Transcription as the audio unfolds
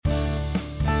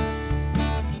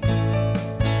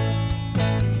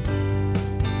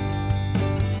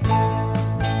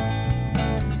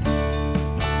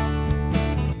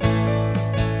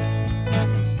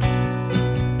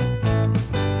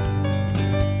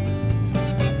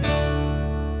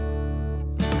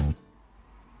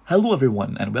Hello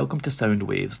everyone and welcome to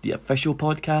Soundwaves, the official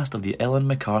podcast of the Ellen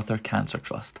MacArthur Cancer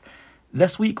Trust.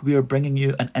 This week we are bringing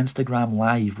you an Instagram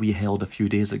live we held a few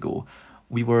days ago.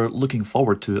 We were looking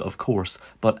forward to it, of course,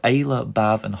 but Ayla,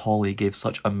 Bav and Holly gave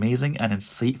such amazing and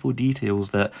insightful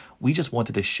details that we just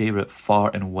wanted to share it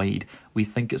far and wide. We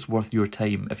think it's worth your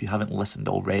time if you haven't listened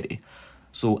already.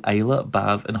 So Ayla,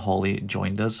 Bav and Holly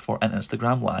joined us for an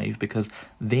Instagram live because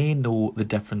they know the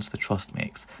difference the trust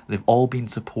makes. They've all been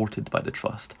supported by the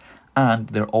trust. And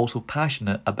they're also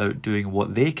passionate about doing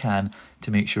what they can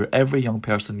to make sure every young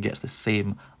person gets the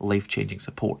same life-changing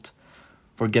support.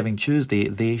 For Giving Tuesday,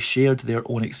 they shared their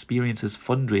own experiences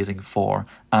fundraising for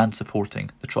and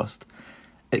supporting the trust.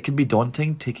 It can be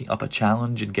daunting taking up a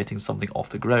challenge and getting something off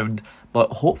the ground,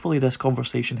 but hopefully this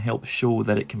conversation helps show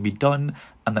that it can be done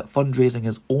and that fundraising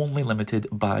is only limited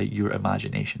by your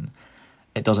imagination.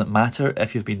 It doesn't matter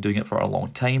if you've been doing it for a long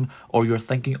time or you're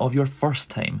thinking of your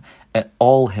first time. It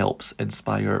all helps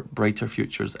inspire brighter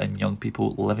futures in young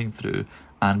people living through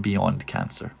and beyond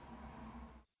cancer.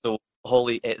 So,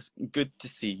 Holly, it's good to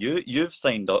see you. You've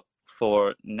signed up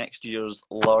for next year's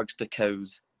Largs to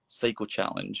Cows Cycle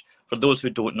Challenge. For those who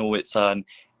don't know, it's an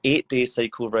 8-day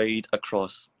cycle ride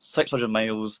across 600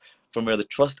 miles from where the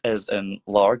trust is in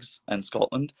Largs in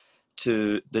Scotland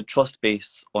to the trust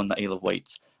base on the Isle of Wight.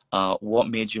 What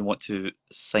made you want to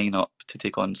sign up to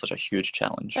take on such a huge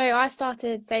challenge? So I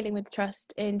started sailing with the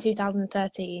trust in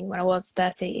 2013 when I was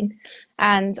 13,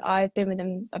 and I've been with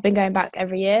them. I've been going back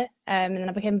every year, and then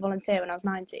I became a volunteer when I was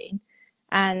 19.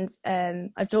 And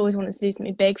I've always wanted to do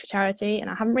something big for charity, and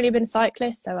I haven't really been a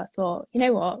cyclist, so I thought, you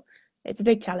know what, it's a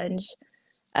big challenge.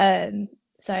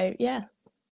 So yeah.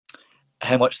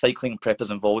 How much cycling prep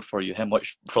is involved for you? How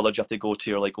much further do you have to go to?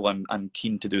 You're like, oh, I'm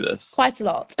keen to do this. Quite a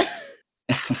lot.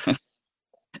 Is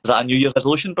that a New Year's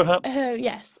resolution, perhaps?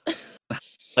 Yes.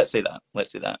 Let's say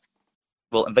that.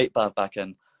 We'll invite Bav back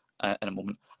in a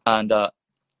moment. And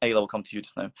Ayla will come to you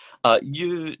just now.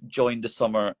 You joined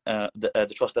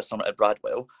the trust this summer at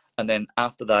Bradwell, and then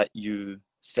after that you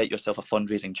set yourself a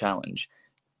fundraising challenge.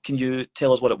 Can you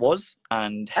tell us what it was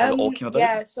and how it all came about?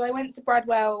 Yeah, so I went to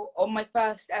Bradwell on my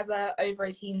first ever over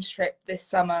 18s trip this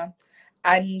summer,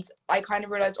 and I kind of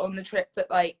realised on the trip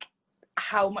that like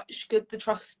how much good the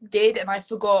trust did, and I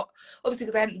forgot, obviously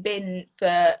because I hadn't been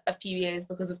for a few years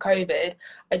because of COVID,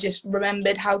 I just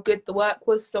remembered how good the work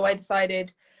was. So I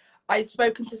decided, I'd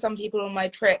spoken to some people on my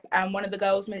trip, and one of the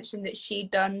girls mentioned that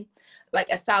she'd done like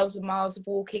 1,000 miles of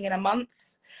walking in a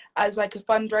month as like a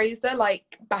fundraiser,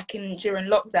 like back in during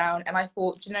lockdown. And I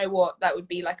thought, do you know what, that would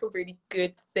be like a really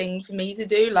good thing for me to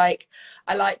do. Like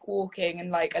I like walking,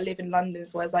 and like I live in London,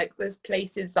 so I was like, there's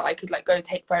places that I could like go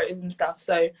take photos and stuff.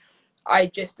 So I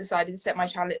just decided to set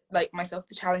myself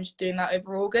the challenge of doing that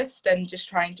over August, and just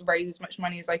trying to raise as much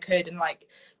money as I could, and like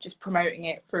just promoting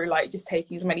it through like just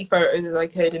taking as many photos as I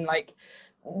could, and like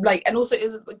and also it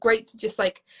was great to just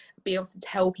like be able to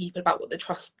tell people about what the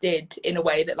trust did in a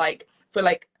way that like for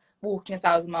like walking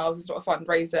 1,000 miles is not a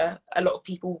fundraiser a lot of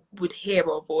people would hear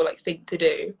of or like think to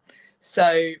do.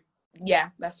 So yeah,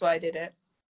 that's why I did it.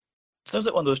 Sounds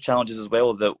like one of those challenges as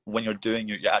well that when you're doing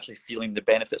it, you're actually feeling the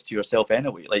benefits to yourself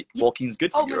anyway. Like walking's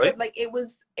good for you, right? God, like it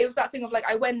was that thing of like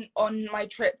I went on my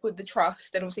trip with the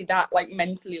trust, and obviously that like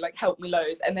mentally like helped me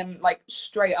loads, and then like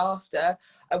straight after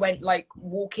I went like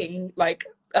walking like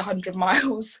 100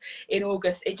 miles in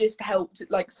August. It just helped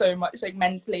like so much, like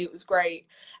mentally it was great,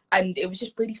 and it was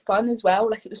just really fun as well.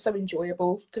 Like it was so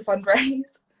enjoyable to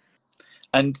fundraise.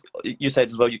 And you said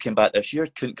as well you came back this year,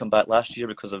 couldn't come back last year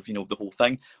because of, the whole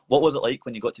thing. What was it like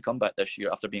when you got to come back this year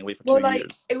after being away for 2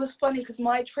 years? It was funny because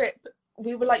my trip,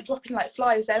 we were like dropping like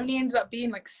flies. There only ended up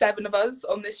being like 7 of us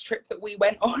on this trip that we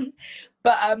went on.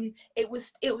 But it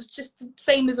was just the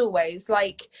same as always.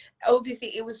 Like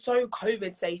obviously it was so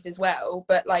COVID safe as well,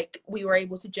 but like we were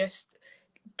able to just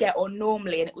get on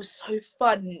normally, and it was so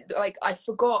fun. Like I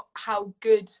forgot how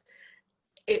good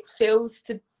it feels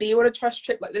to be on a trust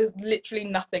trip. Like there's literally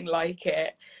nothing like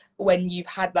it when you've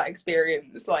had that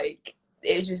experience. Like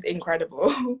it's just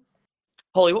incredible.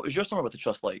 Holly, what was your summer with the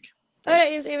trust like? Oh,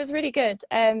 it was really good.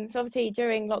 So obviously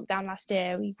during lockdown last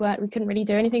year we couldn't really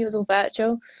do anything. It was all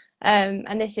virtual.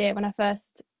 And this year when I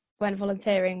first went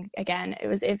volunteering again,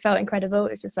 it felt incredible.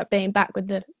 It was just like being back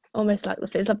with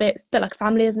it's a bit like a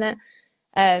family, isn't it?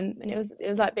 And it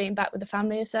was like being back with the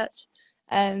family as such.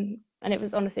 And it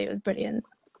was brilliant.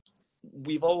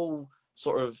 We've all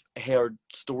sort of heard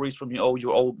stories from you all.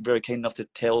 You're all very kind enough to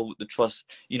tell the trust.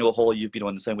 Holly, you've been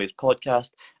on the Soundwaves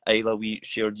podcast. Ayla, we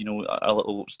shared, a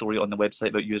little story on the website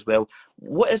about you as well.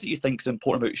 What is it you think is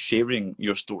important about sharing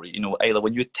your story? Ayla,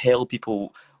 when you tell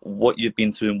people what you've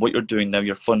been through and what you're doing now,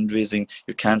 your fundraising,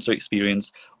 your cancer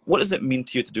experience, What does it mean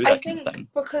to you to do I that kind think of thing?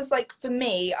 because like for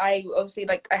me, I obviously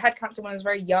like I had cancer when I was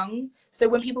very young. So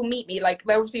when people meet me, like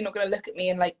they're obviously not going to look at me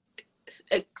and like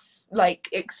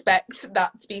expect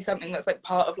that to be something that's like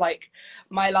part of like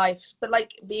my life. But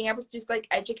like being able to just like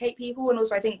educate people, and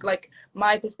also I think like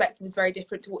my perspective is very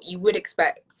different to what you would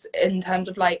expect in terms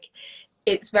of like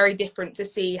it's very different to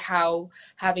see how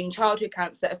having childhood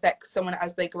cancer affects someone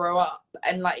as they grow up,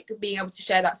 and like being able to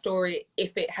share that story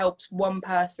if it helps one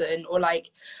person, or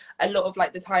like a lot of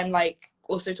like the time, like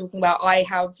also talking about I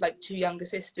have like two younger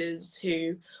sisters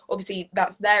who obviously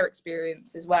that's their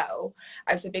experience as well,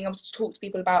 and so being able to talk to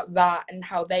people about that and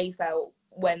how they felt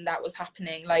when that was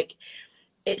happening, like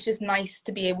it's just nice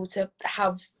to be able to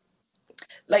have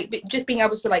like just being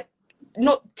able to like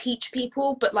not teach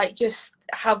people but like just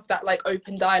have that like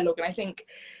open dialogue. And I think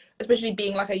especially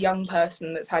being like a young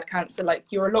person that's had cancer, like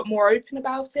you're a lot more open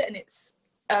about it, and it's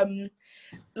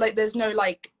like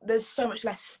there's so much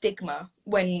less stigma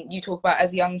when you talk about it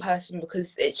as a young person,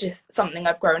 because it's just something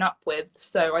I've grown up with,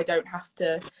 so I don't have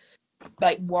to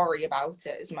like worry about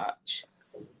it as much.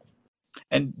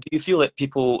 And do you feel that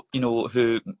people, you know,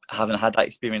 who haven't had that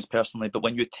experience personally, but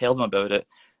when you tell them about it,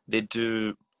 they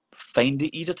do find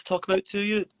it easier to talk about to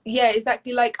you? Yeah,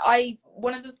 exactly. Like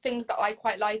one of the things that I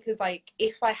quite like is like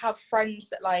if I have friends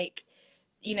that like,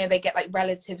 you know, they get like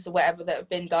relatives or whatever that have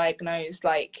been diagnosed,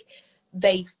 like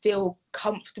they feel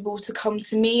comfortable to come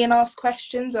to me and ask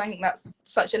questions. And I think that's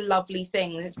such a lovely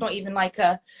thing. And it's not even like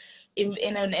in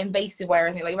an invasive way or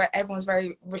anything, like everyone's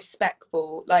very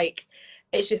respectful. Like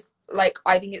it's just like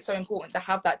I think it's so important to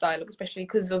have that dialogue, especially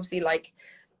because obviously like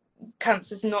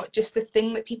cancer's not just a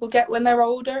thing that people get when they're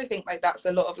older. I think like that's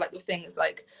a lot of like the thing is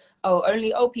like, oh,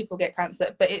 only old people get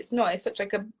cancer, but it's not. It's such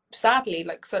like a sadly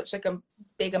like such like a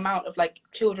big amount of like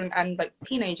children and like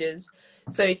teenagers.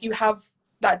 So if you have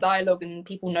that dialogue and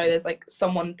people know there's like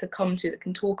someone to come to that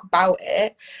can talk about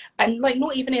it, and like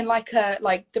not even in like a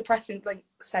like depressing like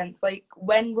sense, like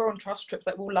when we're on trust trips,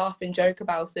 like we'll laugh and joke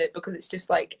about it because it's just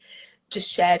like just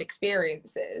shared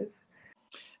experiences.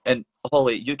 And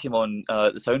Holly, you came on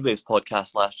the Soundwaves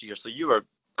podcast last year, so you were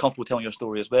comfortable telling your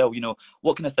story as well. You know,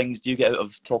 what kind of things do you get out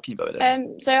of talking about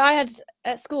it? So I had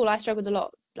at school, I struggled a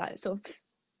lot, like sort of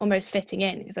almost fitting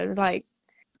in, because it was like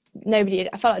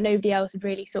I felt like nobody else had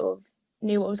really sort of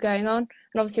knew what was going on.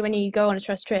 And obviously when you go on a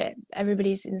trust trip,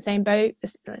 everybody's in the same boat,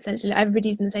 essentially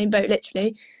everybody's in the same boat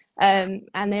literally, and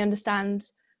they understand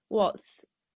what's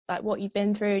like what you've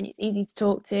been through, and it's easy to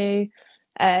talk to,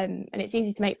 and it's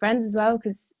easy to make friends as well,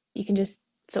 because you can just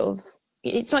sort of,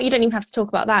 it's not, you don't even have to talk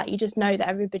about that, you just know that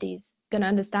everybody's going to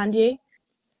understand you.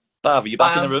 Bav, are you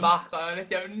back in the room? Back. I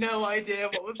honestly have no idea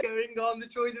what was going on. The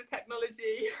joys of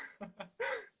technology.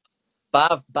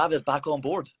 Bav is back on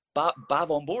board. Bav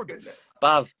on board. Goodness.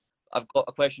 Bav, I've got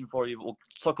a question for you. We'll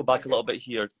circle back a little bit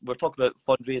here. We're talking about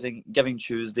fundraising, Giving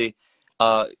Tuesday.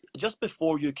 Just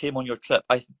before you came on your trip,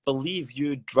 I believe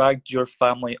you dragged your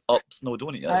family up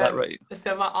Snowdonia. Is that right?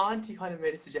 So my auntie kind of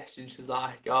made a suggestion. She was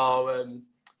like, "Oh,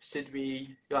 should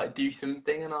we like do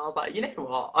something?" And I was like, "You know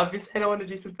what? I've been saying I want to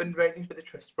do some fundraising for the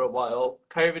trust for a while.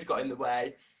 COVID got in the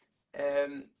way."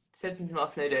 Said something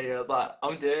about Snowdonia, and I was like,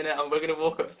 "I'm doing it. And we're gonna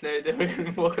walk up Snowdon. We're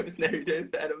gonna walk up Snowdon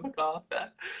for Ellen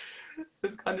MacArthur." So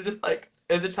it's kind of just like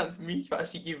there's a chance for me to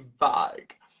actually give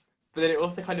back. But then it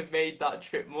also kind of made that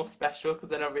trip more special, because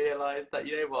then I realised that,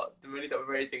 you know what, the money that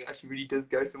we're raising actually really does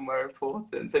go somewhere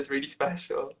important, so it's really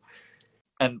special.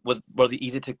 And were they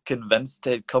easy to convince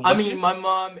to come I with mean, you? my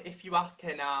mum, if you ask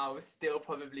her now, still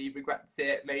probably regrets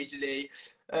it majorly.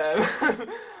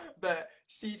 But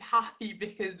she's happy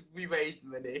because we raised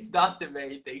money. So that's the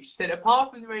main thing. She said,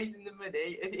 apart from raising the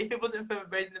money, if it wasn't for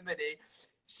raising the money,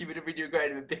 she would have really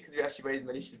regretted it. But because we actually raised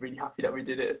money, she's really happy that we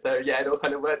did it. So yeah, it all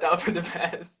kind of worked out for the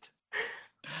best.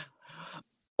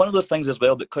 One of those things as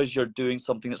well, because you're doing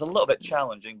something that's a little bit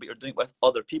challenging, but you're doing it with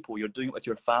other people, you're doing it with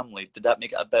your family. Did that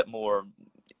make it a bit more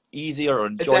easier or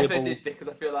enjoyable? It definitely did, because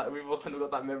I feel like we've all kind of got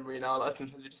that memory now. Like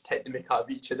sometimes we just take the mick out of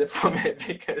each other from it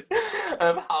because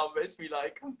of how much we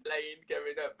like complained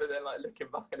growing up. But then like looking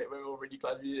back on it, we're all really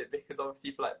glad we did it, because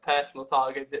obviously for like personal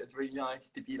targets, it was really nice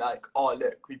to be like, oh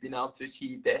look, we've been able to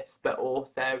achieve this. But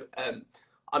also,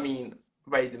 I mean,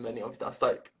 raising money, obviously that's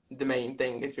like the main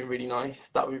thing. It's been really nice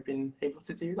that we've been able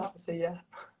to do that. So yeah.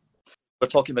 We're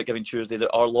talking about Giving Tuesday.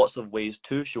 There are lots of ways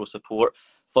to show support.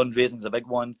 Fundraising is a big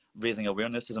one. Raising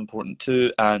awareness is important too.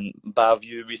 And Bav,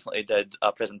 you recently did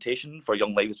a presentation for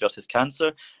Young Lives Versus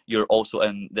Cancer. You're also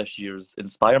in this year's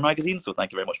Inspire magazine, so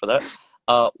thank you very much for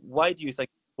that. Why do you think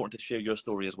it's important to share your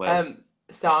story as well?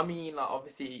 So I mean, like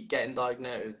obviously getting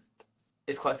diagnosed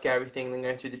is quite a scary thing. Then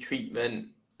going through the treatment,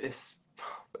 it's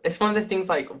it's one of those things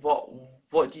like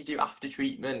what do you do after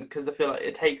treatment? Because I feel like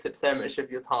it takes up so much of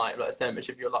your time, like so much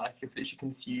of your life. You're literally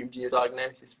consumed in your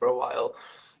diagnosis for a while,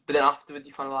 but then afterwards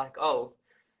you're kind of like, oh,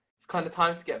 it's kind of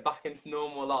time to get back into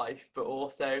normal life, but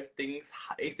also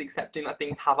it's accepting that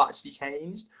things have actually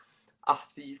changed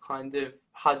after you've kind of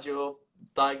had your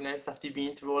diagnosis, after you've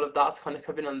been through all of that. It's kind of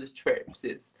coming on the trips.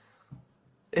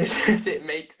 It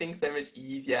makes things so much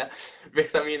easier,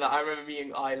 because I mean, like, I remember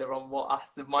meeting Isla on what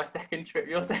asked of my second trip,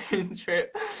 your second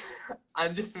trip,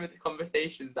 and just some of the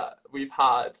conversations that we've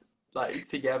had like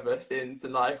together since,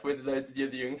 and like with loads of the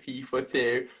other young people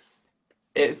too.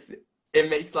 It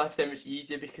makes life so much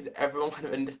easier because everyone kind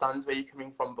of understands where you're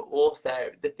coming from, but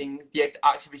also the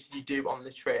activities you do on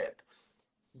the trip,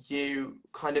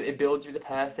 it builds you as a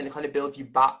person. It kind of builds you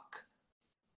back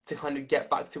to kind of get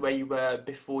back to where you were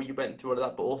before you went through all of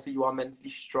that, but also you are mentally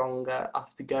stronger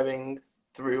after going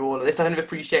through all of this. Kind of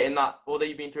appreciating that although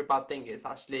you've been through a bad thing, it's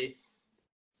actually,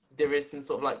 there is some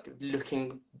sort of like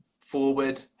looking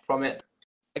forward from it.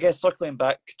 I guess circling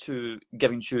back to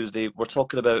Giving Tuesday, we're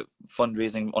talking about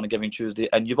fundraising on a Giving Tuesday,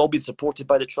 and you've all been supported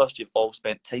by the Trust. You've all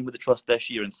spent time with the Trust this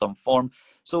year in some form.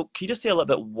 So can you just say a little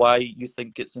bit why you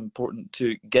think it's important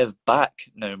to give back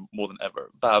now more than ever?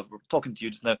 Bav, we're talking to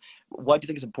you just now. Why do you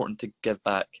think it's important to give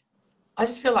back? I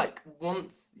just feel like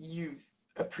once you've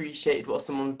appreciated what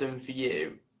someone's done for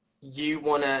you, you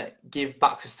want to give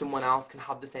back so someone else can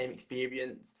have the same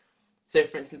experience. So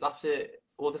for instance, after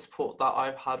all the support that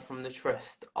I've had from the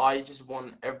Trust, I just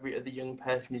want every other young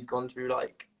person who's gone through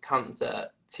like cancer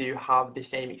to have the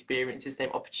same experiences,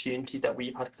 same opportunities that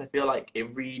we've had, because I feel like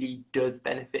it really does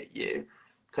benefit you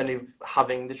kind of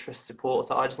having the Trust support.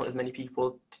 So I just want as many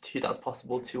people to that's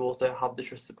possible to also have the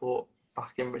Trust support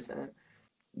back in return.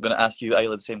 I'm going to ask you,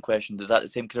 Isla, the same question. Is that the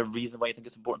same kind of reason why you think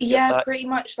it's important to give back? Yeah, pretty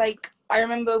much. Like, I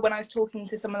remember when I was talking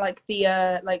to some of like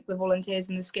the volunteers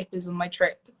and the skippers on my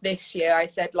trip this year, I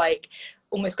said like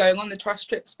almost going on the Trust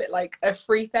trip's bit like a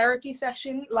free therapy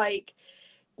session. Like,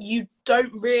 you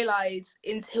don't realize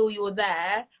until you're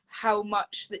there how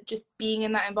much that just being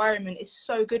in that environment is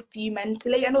so good for you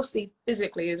mentally and obviously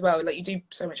physically as well. Like, you do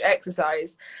so much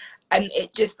exercise. And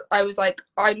I was like,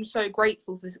 I'm so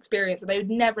grateful for this experience, and I would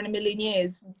never in a million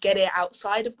years get it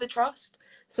outside of the Trust.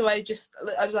 So I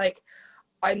was like,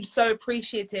 I'm so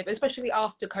appreciative, especially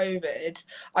after COVID.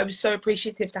 I was so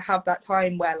appreciative to have that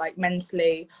time where like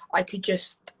mentally I could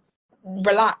just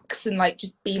relax and like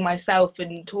just be myself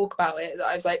and talk about it.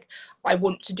 I was like, I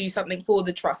want to do something for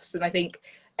the Trust. And I think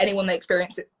anyone that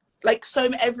experiences it, like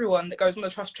everyone that goes on the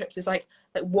Trust trips is like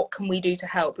what can we do to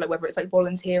help, like whether it's like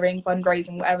volunteering,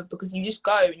 fundraising, whatever, because you just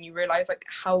go and you realize like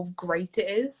how great it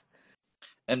is.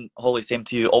 And Holly, same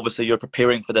to you. Obviously, you're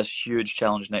preparing for this huge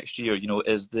challenge next year. You know,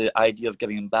 is the idea of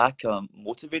giving back a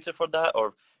motivator for that,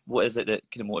 or what is it that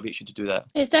kind of motivates you to do that?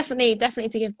 It's definitely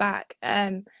to give back.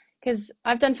 Because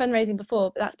I've done fundraising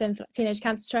before, but that's been for Teenage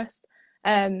Cancer Trust.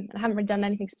 I haven't really done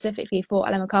anything specifically for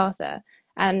Ellen MacArthur.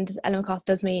 And Ellen MacArthur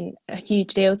does mean a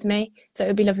huge deal to me. So it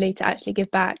would be lovely to actually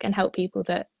give back and help people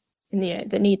that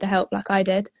need the help like I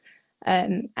did.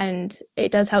 And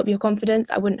it does help your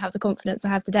confidence. I wouldn't have the confidence I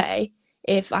have today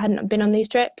if I hadn't been on these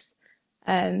trips.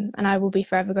 And I will be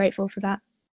forever grateful for that.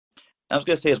 I was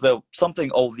going to say as well,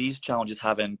 something all these challenges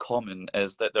have in common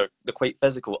is that they're quite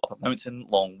physical, up a mountain,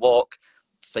 long walk,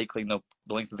 cycling the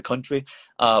length of the country,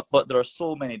 but there are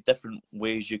so many different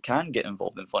ways you can get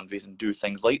involved in fundraising, do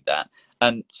things like that.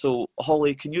 And so,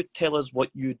 Holly, can you tell us what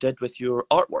you did with your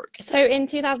artwork? So in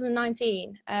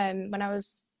 2019, when I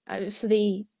was for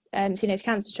the Teenage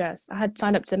Cancer Trust, I had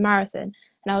signed up to the marathon,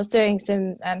 and I was doing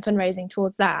some fundraising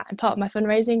towards that. And part of my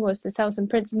fundraising was to sell some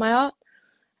prints of my art,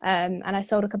 and I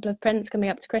sold a couple of prints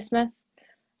coming up to Christmas,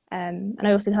 and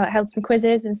I also held some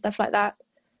quizzes and stuff like that.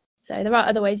 So there are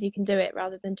other ways you can do it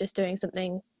rather than just doing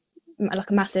something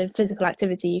like a massive physical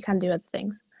activity. You can do other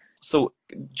things. So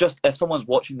just if someone's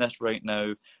watching this right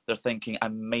now, they're thinking, I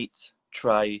might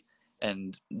try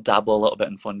and dabble a little bit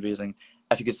in fundraising.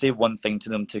 If you could say one thing to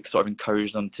them to sort of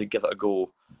encourage them to give it a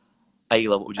go,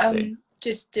 Isla, what would you say?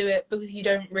 Just do it, because you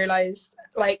don't realise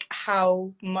like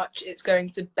how much it's going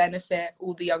to benefit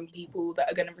all the young people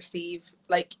that are going to receive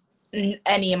like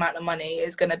any amount of money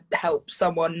is going to help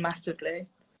someone massively.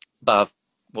 Bav,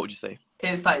 what would you say?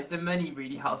 It's like the money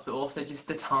really helps, but also just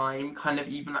the time, kind of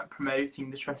even like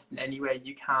promoting the Trust in any way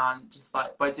you can, just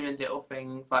like by doing little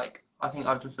things. Like I think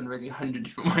I've done fundraising 100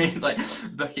 different ways, like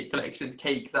bucket collections,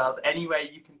 cake sales, any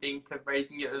way you can think of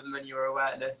raising it with money or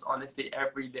awareness. Honestly,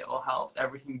 every little helps.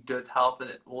 Everything does help,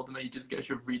 and all the money does go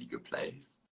to a really good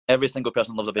place. Every single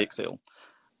person loves a bake sale.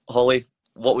 Holly,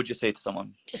 what would you say to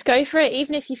someone? Just go for it,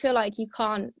 even if you feel like you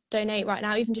can't donate right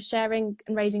now. Even just sharing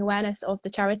and raising awareness of the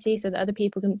charity so that other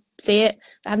people can see it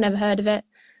that have never heard of it.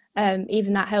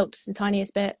 Even that helps the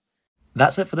tiniest bit.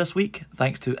 That's it for this week.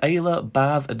 Thanks to Ayla,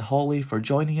 Bav and Holly for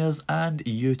joining us, and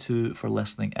you two for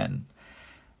listening in.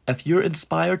 If you're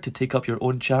inspired to take up your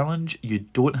own challenge, you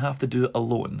don't have to do it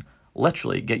alone.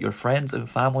 Literally, get your friends and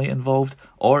family involved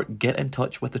or get in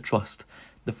touch with the Trust.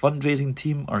 The fundraising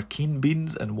team are keen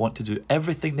beans and want to do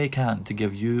everything they can to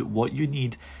give you what you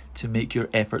need to make your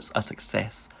efforts a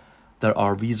success. There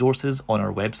are resources on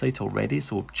our website already,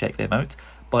 so check them out.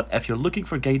 But if you're looking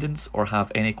for guidance or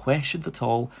have any questions at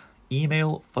all,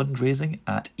 email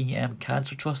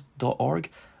fundraising@emcancertrust.org.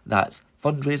 That's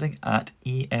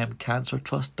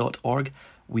fundraising@emcancertrust.org.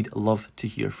 We'd love to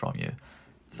hear from you.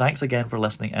 Thanks again for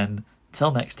listening in.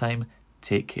 Till next time,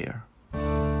 take care.